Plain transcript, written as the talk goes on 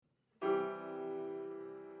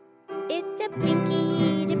It's the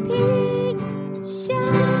Pinky the Pig Show.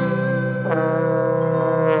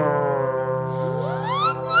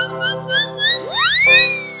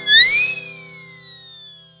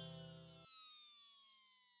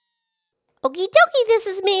 Okie dokie, this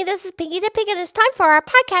is me. This is Pinky the Pig, and it's time for our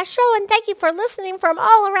podcast show, and thank you for listening from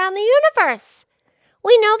all around the universe.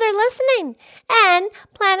 We know they're listening. And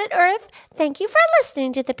Planet Earth, thank you for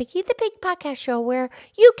listening to the Pinky the Pig podcast show, where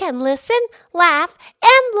you can listen, laugh,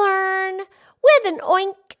 and learn with an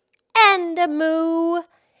oink and a moo.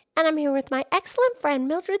 And I'm here with my excellent friend,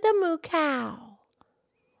 Mildred the Moo Cow.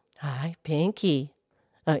 Hi, Pinky.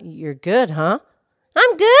 You're good, huh?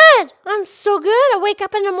 I'm good. I'm so good. I wake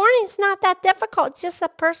up in the morning. It's not that difficult. It's just a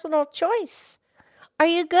personal choice. Are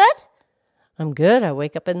you good? I'm good. I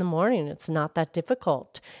wake up in the morning. It's not that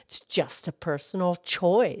difficult. It's just a personal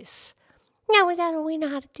choice. Yeah, we know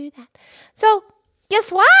how to do that. So,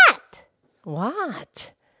 guess what?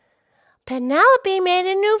 What? Penelope made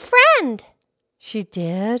a new friend. She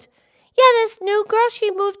did? Yeah, this new girl,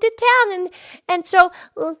 she moved to town. And so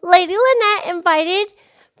Lady Lynette invited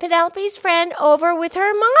Penelope's friend over with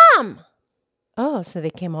her mom. Oh, so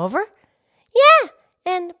they came over?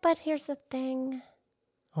 Yeah, but here's the thing.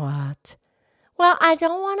 What? Well, I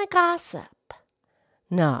don't want to gossip.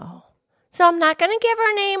 No. So I'm not going to give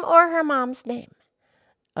her name or her mom's name.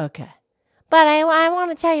 Okay. But I want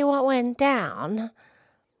to tell you what went down.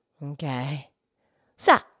 Okay.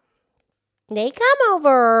 So, they come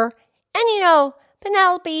over, and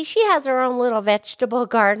Penelope, she has her own little vegetable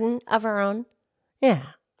garden of her own.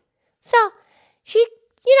 Yeah. So, she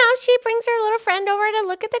brings her little friend over to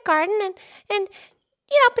look at the garden, and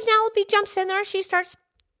Penelope jumps in there, she starts.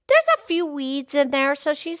 There's a few weeds in there,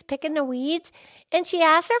 so she's picking the weeds. And she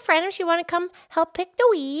asked her friend if she wanted to come help pick the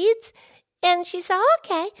weeds. And she said,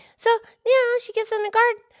 okay. So, she gets in the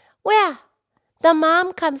garden. Well, the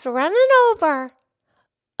mom comes running over.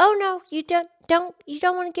 Oh, no, you don't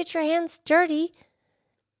want to get your hands dirty.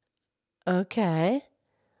 Okay.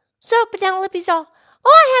 So Penelope's all,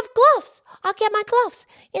 I have gloves. I'll get my gloves.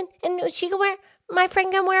 And she can wear, my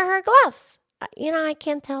friend can wear her gloves. I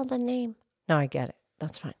can't tell the name. No, I get it.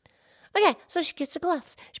 That's fine. Okay, so she gets the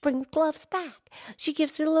gloves. She brings the gloves back. She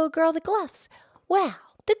gives her little girl the gloves. Well,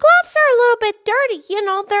 the gloves are a little bit dirty.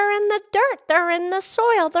 They're in the dirt. They're in the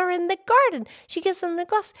soil. They're in the garden. She gives them the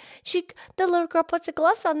gloves. The little girl puts the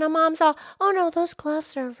gloves on. The mom's all, oh no, those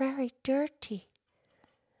gloves are very dirty.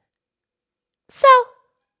 So,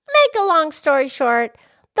 make a long story short,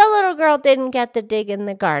 the little girl didn't get to dig in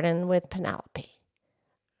the garden with Penelope.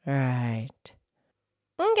 Right.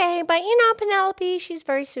 Okay, but Penelope, she's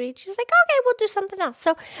very sweet. She's like, okay, we'll do something else.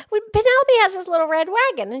 So Penelope has this little red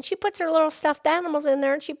wagon, and she puts her little stuffed animals in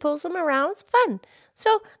there, and she pulls them around. It's fun.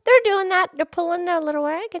 So they're doing that. They're pulling their little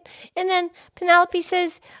wagon. And then Penelope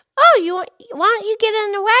says, why don't you get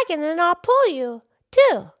in the wagon, and I'll pull you,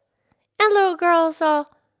 too. And little girl's all,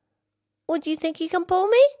 well, do you think you can pull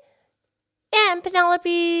me? And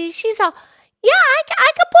Penelope, she's all, yeah, I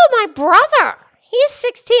can pull my brother. He's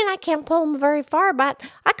 16. I can't pull him very far, but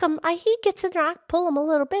he gets in there. I pull him a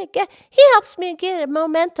little bit. Yeah, he helps me get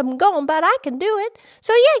momentum going, but I can do it.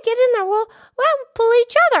 So yeah, get in there. We'll pull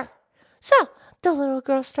each other. So the little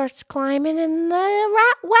girl starts climbing in the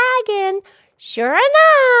wagon. Sure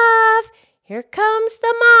enough, here comes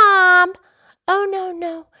the mom. Oh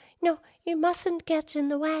no, you mustn't get in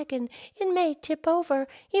the wagon. It may tip over.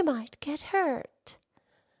 You might get hurt.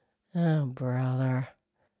 Oh, brother.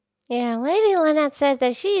 Yeah, Lady Lynette said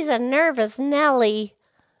that she's a nervous Nelly.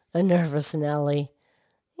 A nervous Nelly.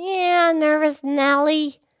 Yeah, nervous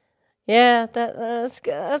Nelly. Yeah,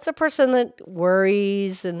 that's a person that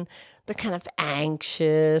worries, and they're kind of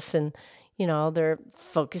anxious, and, they're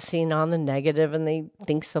focusing on the negative, and they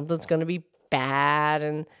think something's going to be bad,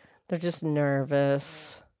 and they're just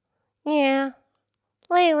nervous. Yeah,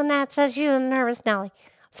 Lady Lynette says she's a nervous Nelly.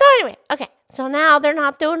 So anyway, okay, so now they're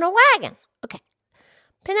not doing a wagon. Okay.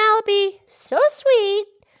 Penelope, so sweet.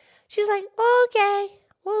 She's like, okay,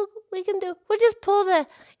 we'll just pull the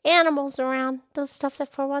animals around, the stuff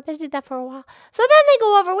that for a while. They did that for a while. So then they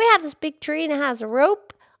go over. We have this big tree, and it has a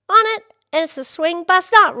rope on it, and it's a swing, but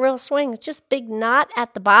it's not real swing. It's just big knot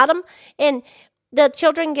at the bottom, and the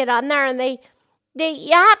children get on there, and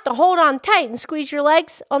you have to hold on tight and squeeze your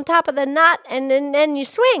legs on top of the knot, and then you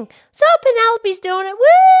swing. So Penelope's doing it,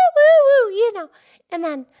 woo, woo, woo, and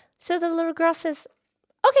then so the little girl says,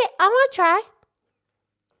 okay, I want to try.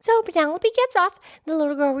 So Penelope gets off. The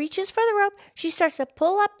little girl reaches for the rope. She starts to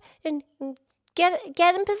pull up and get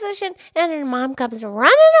in position. And her mom comes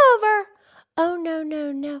running over. Oh,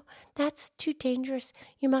 no. That's too dangerous.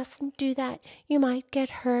 You mustn't do that. You might get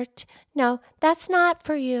hurt. No, that's not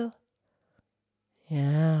for you.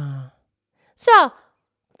 Yeah. So,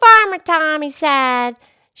 Farmer Tommy said,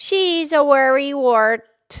 she's a worrywart.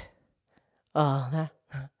 Oh,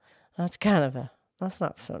 that's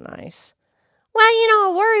not so nice. Well,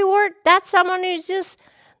 a worrywart, that's someone who's just,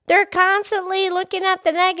 they're constantly looking at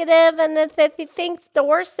the negative and that they think the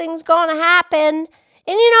worst thing's going to happen.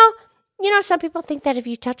 And some people think that if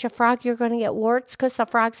you touch a frog, you're going to get warts because the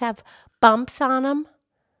frogs have bumps on them.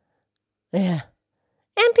 Yeah.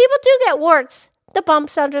 And people do get warts, the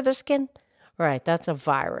bumps under their skin. Right, that's a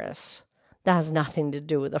virus. That has nothing to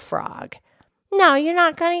do with a frog. No, you're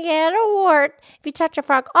not going to get a wart if you touch a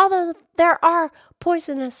frog, although there are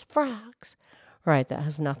poisonous frogs. Right, that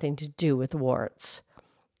has nothing to do with warts.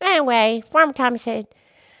 Anyway, Farmer Tommy said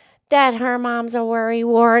that her mom's a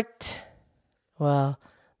worrywart. Well,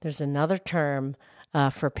 there's another term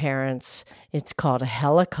for parents. It's called a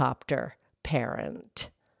helicopter parent.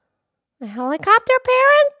 A helicopter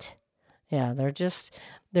parent? Yeah,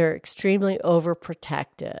 they're extremely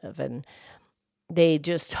overprotective, and they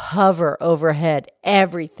just hover overhead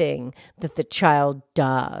everything that the child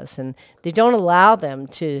does, and they don't allow them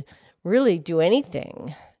to really do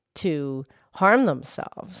anything to harm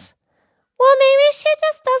themselves. Well, maybe she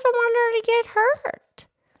just doesn't want her to get hurt.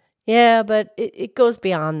 Yeah, but it goes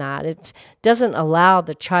beyond that. It doesn't allow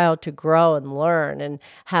the child to grow and learn and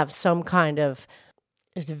have some kind of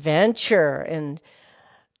adventure and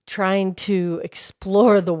trying to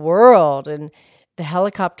explore the world. And the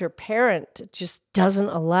helicopter parent just doesn't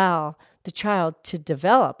allow the child to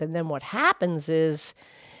develop. And then what happens is,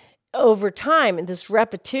 over time, and this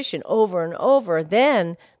repetition over and over,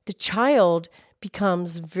 then the child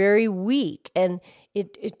becomes very weak, and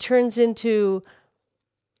it turns into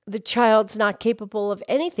the child's not capable of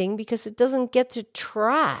anything because it doesn't get to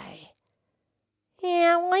try.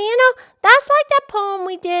 Yeah, well, that's like that poem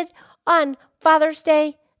we did on Father's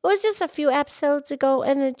Day. It was just a few episodes ago,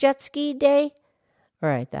 and a jet ski day.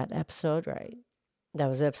 Right, that episode, right. That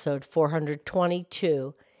was episode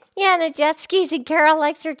 422. Yeah, and the jet skis, and Carol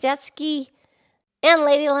likes her jet ski. And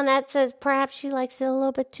Lady Lynette says perhaps she likes it a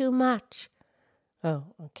little bit too much. Oh,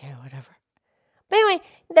 okay, whatever. But anyway,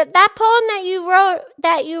 that poem that you wrote,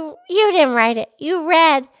 that you didn't write it, you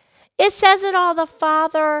read, it says it all. The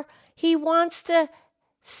father, he wants to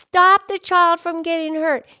stop the child from getting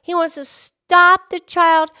hurt. He wants to stop the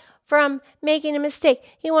child from making a mistake.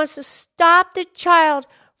 He wants to stop the child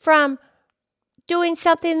from doing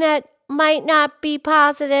something that might not be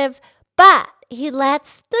positive, but he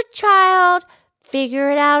lets the child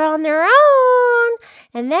figure it out on their own,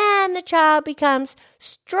 and then the child becomes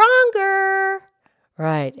stronger.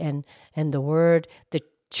 Right, and the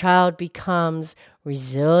child becomes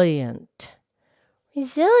resilient.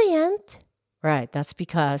 Resilient? Right, that's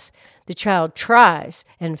because the child tries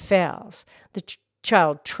and fails. The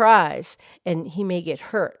child tries and he may get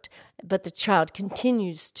hurt, but the child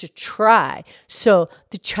continues to try. So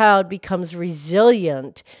the child becomes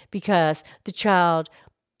resilient because the child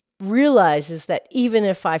realizes that even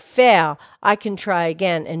if I fail, I can try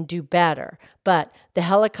again and do better. But the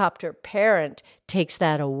helicopter parent takes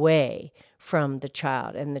that away from the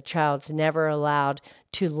child, and the child's never allowed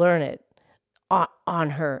to learn it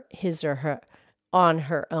on his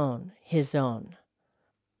own.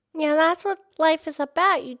 Yeah, that's what life is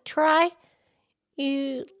about. You try,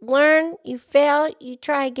 you learn, you fail, you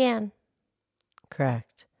try again.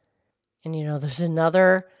 Correct. And there's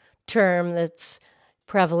another term that's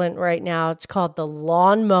prevalent right now. It's called the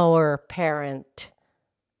lawnmower parent.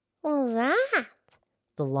 What's that?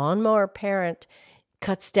 The lawnmower parent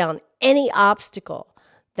cuts down any obstacle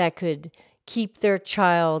that could keep their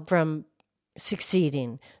child from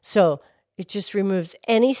succeeding. So it just removes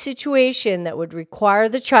any situation that would require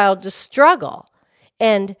the child to struggle.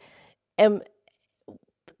 And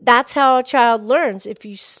that's how a child learns, if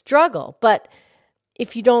you struggle. But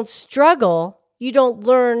if you don't struggle, you don't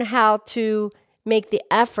learn how to make the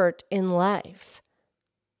effort in life.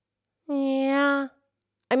 Yeah.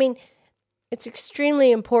 I mean, it's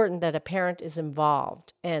extremely important that a parent is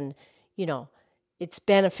involved, and, it's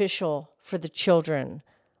beneficial for the children,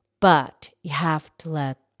 but you have to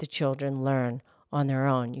let the children learn on their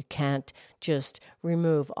own. You can't just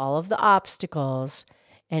remove all of the obstacles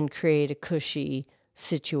and create a cushy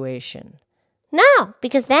situation. No,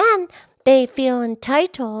 because then they feel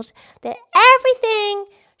entitled that everything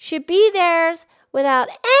should be theirs without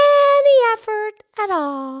any effort at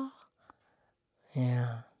all.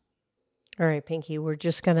 Yeah. All right, Pinky, we're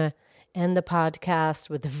just going to end the podcast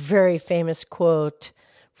with a very famous quote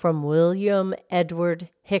from William Edward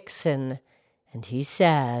Hickson. And he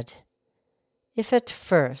said, "If at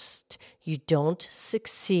first you don't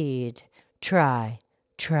succeed, try,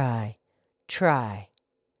 try, try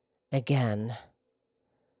again.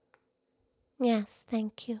 Yes,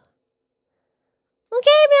 thank you.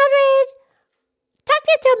 Okay, Mildred. Talk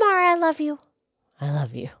to you tomorrow. I love you. I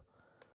love you.